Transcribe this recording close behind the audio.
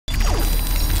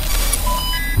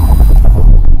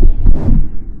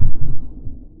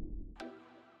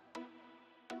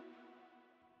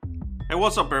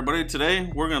what's up everybody?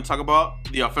 Today we're going to talk about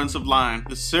the offensive line.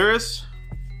 This serious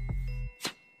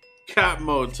cap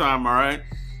mode time, alright?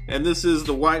 And this is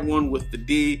the white one with the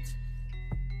D.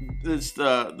 It's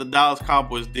the Dallas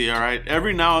Cowboys D, alright?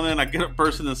 Every now and then I get a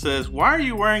person that says, why are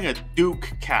you wearing a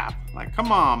Duke cap? Like,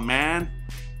 come on, man.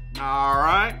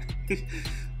 Alright?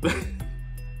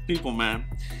 People, man,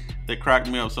 they crack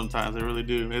me up sometimes. They really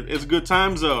do. It's good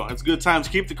times, though. It's good times.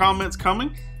 Keep the comments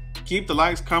coming. Keep the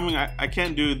likes coming. I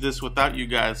can't do this without you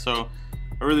guys, so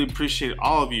I really appreciate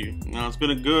all of you. You know, it's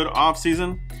been a good off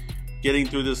season, getting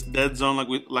through this dead zone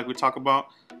like we talking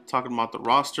about the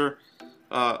roster.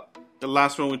 The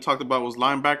last one we talked about was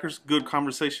linebackers. Good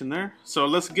conversation there. So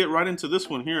let's get right into this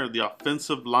one here, the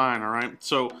offensive line. All right.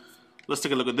 So let's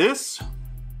take a look at this.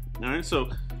 All right.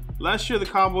 So last year the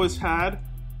Cowboys had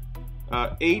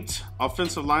 8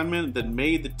 offensive linemen that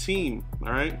made the team.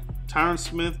 All right. Tyron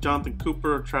Smith, Jonathan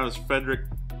Cooper, Travis Frederick,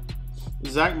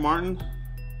 Zach Martin,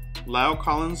 Lyle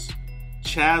Collins,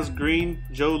 Chaz Green,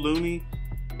 Joe Looney,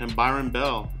 and Byron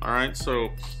Bell. All right, so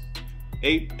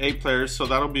eight players. So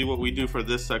that'll be what we do for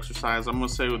this exercise. I'm gonna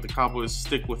say with the Cowboys,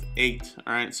 stick with 8.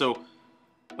 All right. So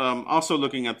also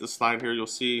looking at this slide here, you'll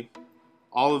see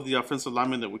all of the offensive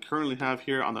linemen that we currently have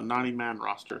here on the 90-man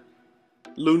roster.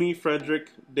 Looney,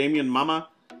 Frederick, Damian Mama,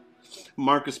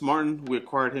 Marcus Martin. We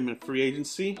acquired him in free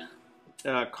agency.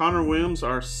 Connor Williams,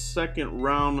 our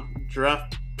second-round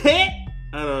draft pick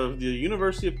out of the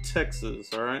University of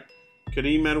Texas. All right.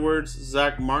 Kadeem Edwards,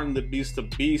 Zach Martin, the Beast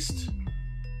of Beast.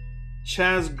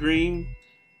 Chaz Green,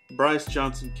 Bryce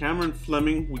Johnson, Cameron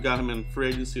Fleming. We got him in free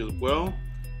agency as well.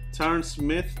 Tyron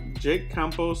Smith, Jake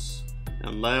Campos,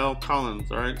 and Lyle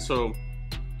Collins. All right. So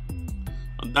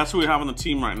that's who we have on the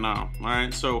team right now. All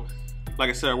right. So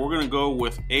like I said, we're going to go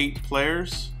with 8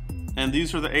 players. And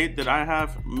these are the 8 that I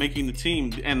have making the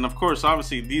team. And of course,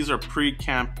 obviously, these are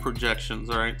pre-camp projections,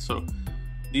 all right? So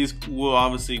these will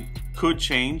obviously could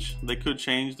change. They could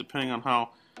change depending on how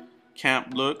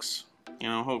camp looks. You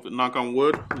know, hope, knock on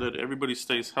wood, that everybody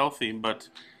stays healthy. But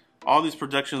all these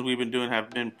projections we've been doing have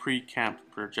been pre-camp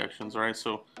projections, all right?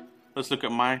 So let's look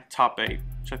at my top 8.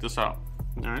 Check this out,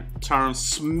 all right? Tyron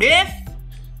Smith.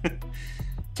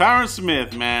 Tyron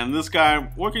Smith, man, this guy,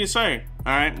 what can you say,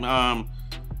 all right?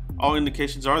 All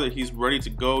indications are that he's ready to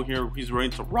go here. He's ready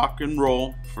to rock and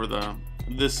roll for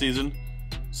this season.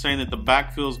 Saying that the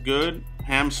back feels good,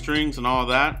 hamstrings and all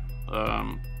that.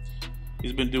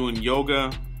 He's been doing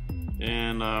yoga,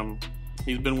 and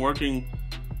he's been working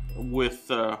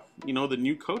with you know, the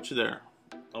new coach there,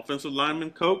 offensive lineman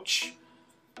coach,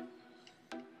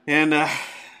 and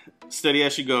steady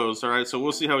as she goes. All right, so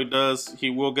we'll see how he does. He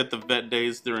will get the vet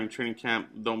days during training camp.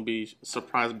 Don't be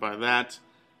surprised by that.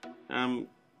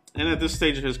 And at this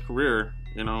stage of his career,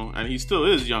 you know, and he still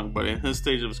is young, but in his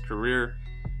stage of his career,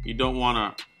 you don't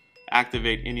want to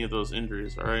activate any of those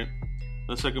injuries, all right?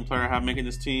 The second player I have making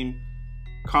this team,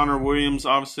 Connor Williams,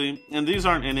 obviously. And these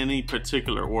aren't in any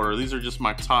particular order. These are just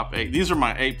my top 8. These are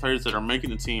my 8 players that are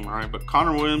making the team, all right? But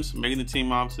Connor Williams making the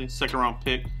team, obviously. Second-round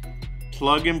pick.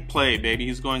 Plug and play, baby.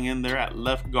 He's going in there at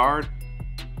left guard.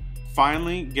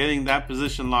 Finally getting that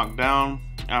position locked down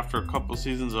after a couple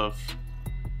seasons of,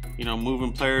 you know,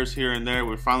 moving players here and there.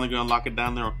 We're finally going to lock it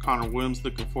down there with Connor Williams.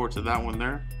 Looking forward to that one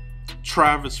there.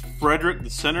 Travis Frederick, the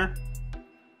center.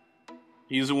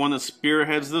 He's the one that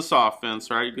spearheads this offense,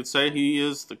 right? You could say he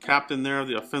is the captain there of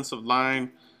the offensive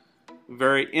line.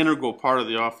 Very integral part of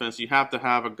the offense. You have to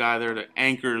have a guy there that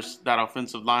anchors that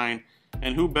offensive line.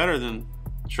 And who better than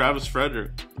Travis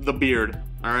Frederick, the beard.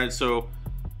 All right, so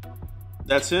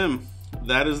that's him.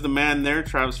 That is the man there.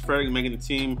 Travis Frederick making the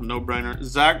team. No-brainer.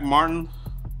 Zach Martin,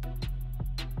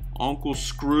 Uncle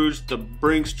Scrooge, the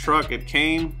Brinks truck. It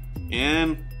came,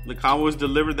 and the Cowboys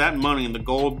delivered that money in the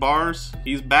gold bars.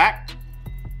 He's back.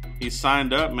 He's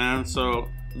signed up, man. So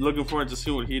looking forward to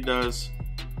see what he does.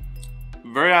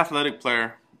 Very athletic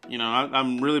player. You know,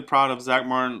 I'm really proud of Zach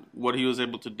Martin, what he was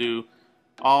able to do.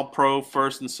 All-Pro,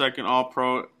 first and second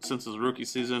All-Pro since his rookie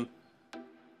season.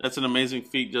 That's an amazing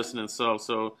feat just in itself.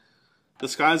 So the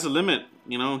sky's the limit.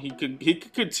 You know, he could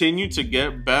continue to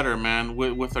get better, man.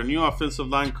 With our new offensive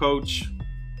line coach,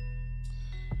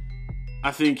 I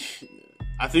think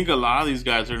a lot of these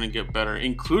guys are going to get better,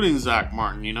 including Zach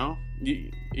Martin. You know,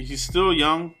 he's still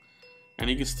young,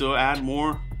 and he can still add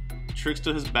more tricks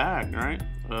to his bag, right?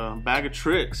 Bag of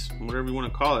tricks, whatever you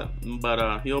want to call it.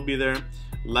 But he'll be there.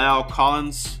 Lyle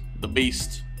Collins, the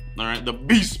Beast. All right, the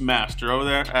Beast Master over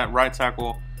there at right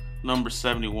tackle, number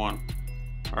 71.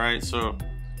 All right, so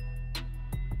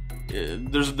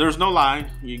there's no lie.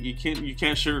 You can't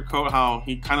sugarcoat how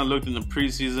he kind of looked in the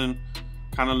preseason.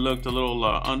 Kind of looked a little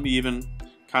uneven.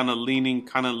 kind of leaning,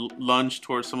 kind of lunge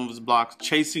towards some of his blocks.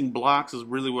 Chasing blocks is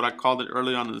really what I called it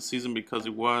early on in the season, because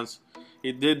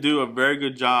he did do a very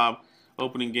good job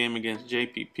opening game against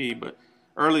JPP, but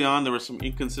early on there were some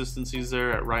inconsistencies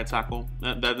there at right tackle.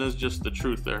 That is just the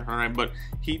truth there, all right? But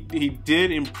he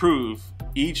did improve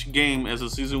each game as the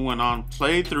season went on,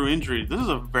 played through injury. This is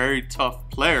a very tough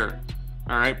player,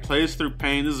 all right? Plays through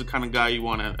pain. This is the kind of guy you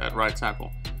want at right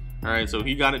tackle, all right? So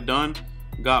he got it done,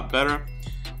 got better.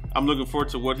 I'm looking forward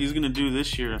to what he's going to do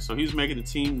this year. So he's making the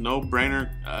team, no brainer.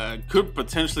 Could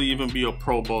potentially even be a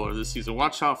Pro Bowler this season.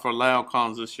 Watch out for La'el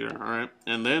Collins this year, all right?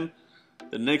 And then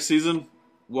the next season,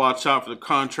 watch out for the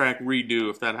contract redo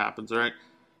if that happens, all right?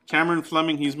 Cameron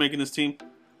Fleming, he's making his team.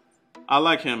 I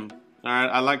like him, all right?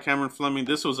 I like Cameron Fleming.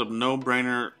 This was a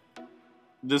no-brainer.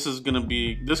 This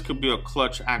could be a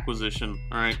clutch acquisition,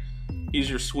 all right? He's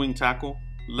your swing tackle,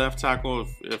 left tackle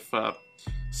if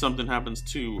something happens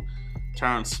to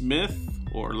Tyron Smith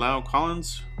or La'el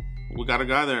Collins. We got a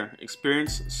guy there.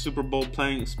 Experience, Super Bowl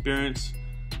playing experience.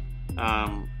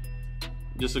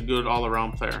 Just a good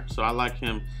all-around player. So I like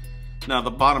him. Now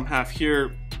the bottom half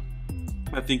here,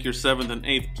 I think your 7th and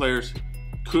 8th players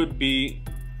could be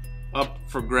up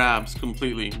for grabs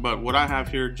completely. But what I have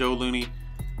here, Joe Looney,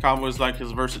 Cowboys like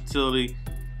his versatility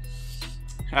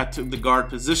at the guard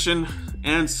position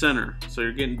and center. So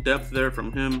you're getting depth there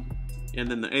from him. And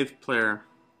then the 8th player,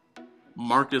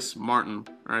 Marcus Martin.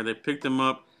 All right, they picked him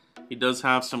up. He does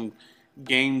have some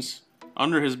games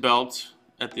under his belt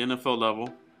at the NFL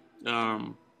level.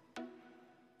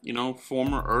 You know,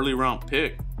 former early round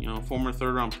pick, you know, former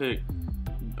 3rd round pick.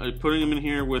 Putting him in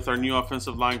here with our new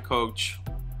offensive line coach.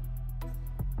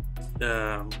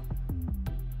 I'm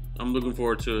looking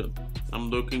forward to it. I'm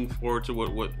looking forward to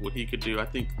what he could do. I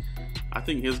think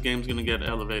his game's gonna get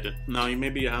elevated. Now you may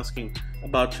be asking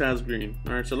about Chaz Green.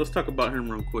 All right, so let's talk about him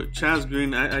real quick. Chaz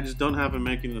Green, I just don't have him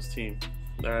making this team.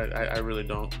 All right, I really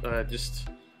don't.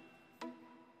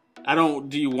 I don't.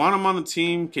 Do you want him on the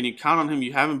team? Can you count on him?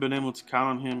 You haven't been able to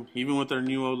count on him, even with our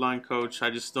new O-line coach.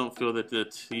 I just don't feel that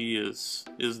he is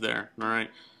there. All right.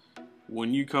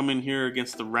 When you come in here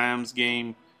against the Rams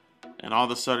game, and all of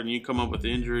a sudden you come up with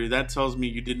the injury, that tells me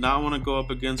you did not want to go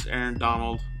up against Aaron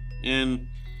Donald. And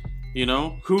you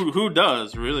know who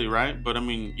does really, right? But I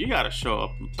mean, you got to show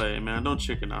up and play, man. Don't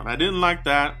chicken out. I didn't like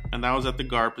that, and that was at the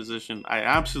guard position. I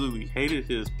absolutely hated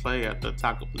his play at the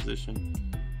tackle position.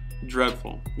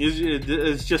 Dreadful.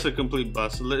 It's just a complete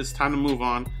bust. It's time to move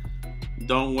on.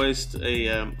 Don't waste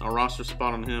a roster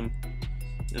spot on him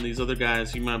and these other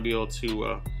guys. You might be able to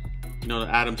you know,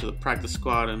 add them to the practice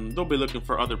squad, and they'll be looking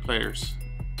for other players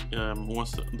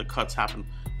once the cuts happen.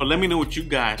 But let me know what you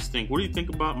guys think. What do you think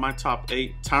about my top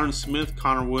 8? Tyron Smith,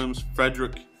 Connor Williams,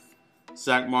 Frederick,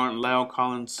 Zach Martin, La'el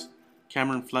Collins,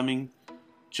 Cameron Fleming,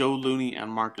 Joe Looney,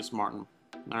 and Marcus Martin.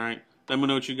 All right. Let me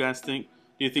know what you guys think.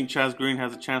 Do you think Chaz Green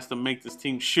has a chance to make this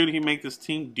team? Should he make this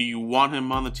team? Do you want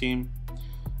him on the team?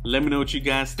 Let me know what you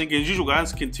guys think. As usual,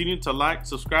 guys, continue to like,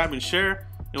 subscribe, and share,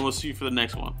 and we'll see you for the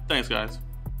next one. Thanks, guys.